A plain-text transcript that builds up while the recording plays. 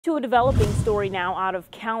To a developing story now out of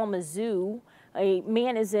Kalamazoo. A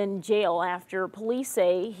man is in jail after police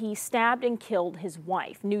say he stabbed and killed his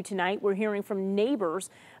wife. New tonight, we're hearing from neighbors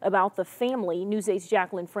about the family. News 8's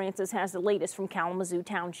Jacqueline Francis has the latest from Kalamazoo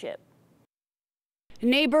Township.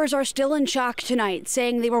 Neighbors are still in shock tonight,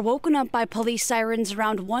 saying they were woken up by police sirens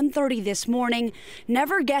around 1:30 this morning,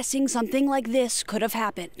 never guessing something like this could have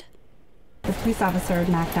happened. The police officer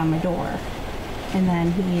knocked on my door, and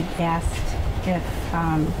then he asked if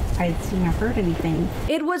I had seen or heard anything.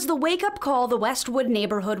 It was the wake-up call the Westwood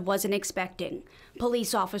neighborhood wasn't expecting.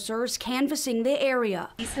 Police officers canvassing the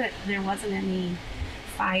area. He said there wasn't any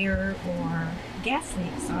fire or gas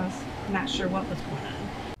leaks, so I was not sure what was going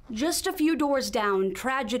on. Just a few doors down,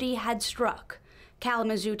 tragedy had struck.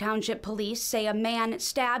 Kalamazoo Township police say a man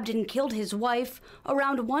stabbed and killed his wife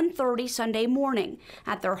around 1:30 Sunday morning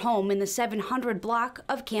at their home in the 700 block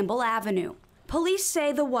of Campbell Avenue. Police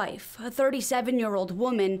say the wife, a 37-year-old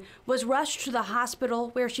woman, was rushed to the hospital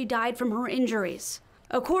where she died from her injuries.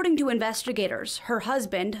 According to investigators, her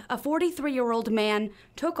husband, a 43-year-old man,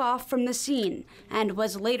 took off from the scene and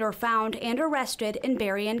was later found and arrested in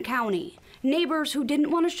Berrien County. Neighbors who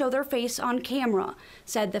didn't want to show their face on camera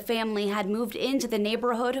said the family had moved into the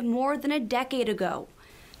neighborhood more than a decade ago.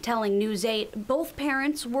 Telling News 8 both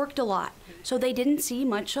parents worked a lot, so they didn't see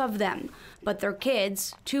much of them. But their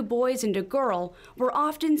kids, 2 boys and a girl, were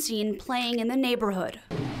often seen playing in the neighborhood.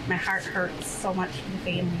 My heart hurts so much for the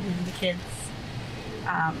family and the kids.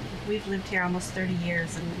 We've lived here almost 30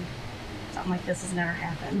 years and something like this has never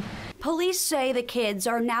happened. Police say the kids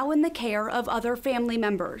are now in the care of other family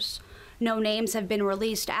members. No names have been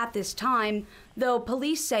released at this time, though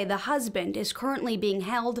police say the husband is currently being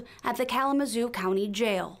held at the Kalamazoo County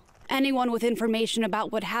Jail. Anyone with information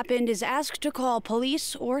about what happened is asked to call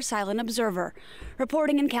police or Silent Observer.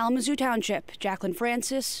 Reporting in Kalamazoo Township, Jacqueline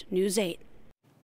Francis, News 8.